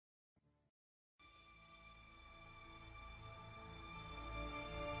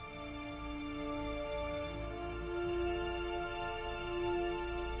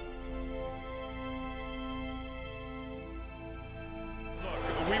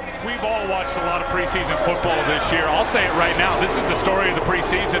We've all watched a lot of preseason football this year. I'll say it right now. This is the story of the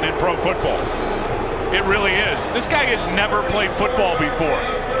preseason in pro football. It really is. This guy has never played football before.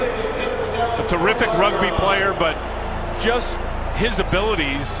 A terrific rugby player, but just his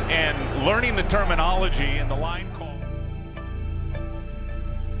abilities and learning the terminology and the line call.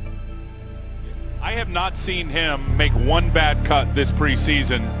 I have not seen him make one bad cut this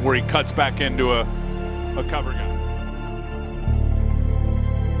preseason where he cuts back into a cover guy.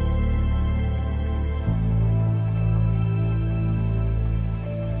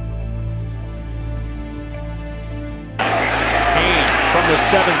 From the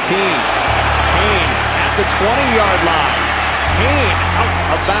 17, Hayne at the 20-yard line. Hayne out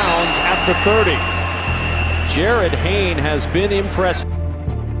of bounds at the 30. Jarryd Hayne has been impressive.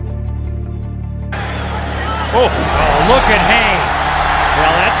 Oh, look at Hayne.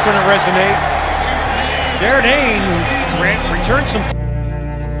 Well, that's going to resonate. Jarryd Hayne returned some.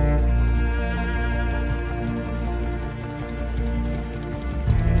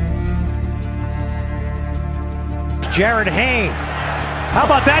 Jarryd Hayne. How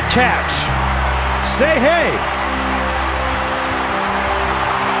about that catch? Say hey.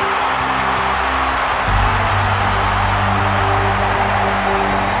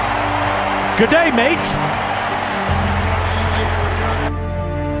 Good day, mate.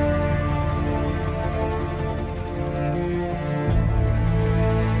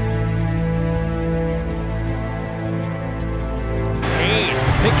 Hayne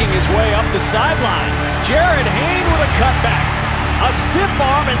picking his way up the sideline. Jarryd Hayne with a cutback. A stiff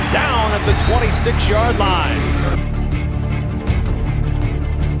arm and down at the 26-yard line.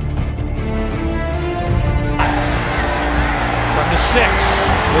 From the 6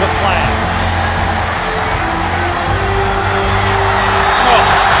 with a flag. Oh.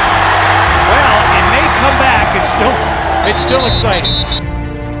 Well, it may come back. It's still exciting.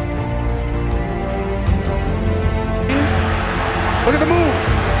 Look at the move.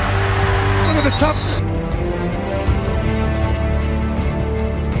 Look at the toughness.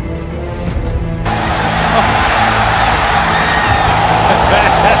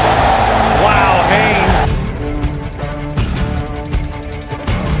 Wow, Hayne.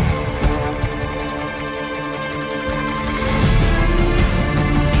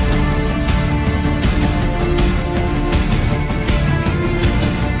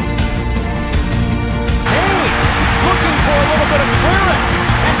 Hayne looking for a little bit of clearance,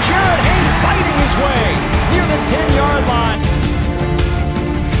 and Jarryd Hayne fighting his way near the 10-yard line.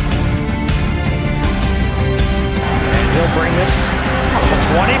 And he'll bring this from the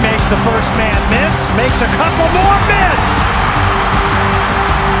 20, makes the first man miss, makes a couple more miss.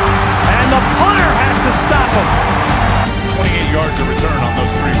 And the punter has to stop him. 28 yards of return on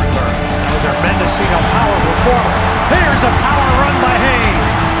those 3 returns. That was our Mendocino power performer. Here's a power run by Hayne.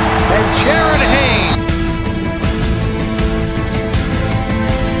 And Jarryd Hayne.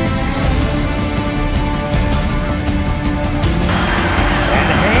 And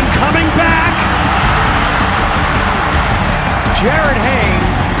Hayne coming back. Jarryd Hayne.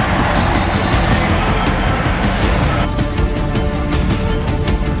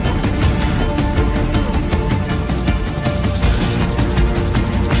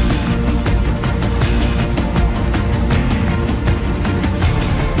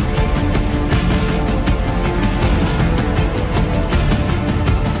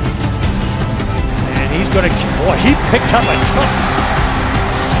 And he's going to, boy, he picked up a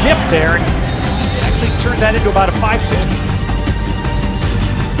tough skip there. And actually turned that into about a 5-6.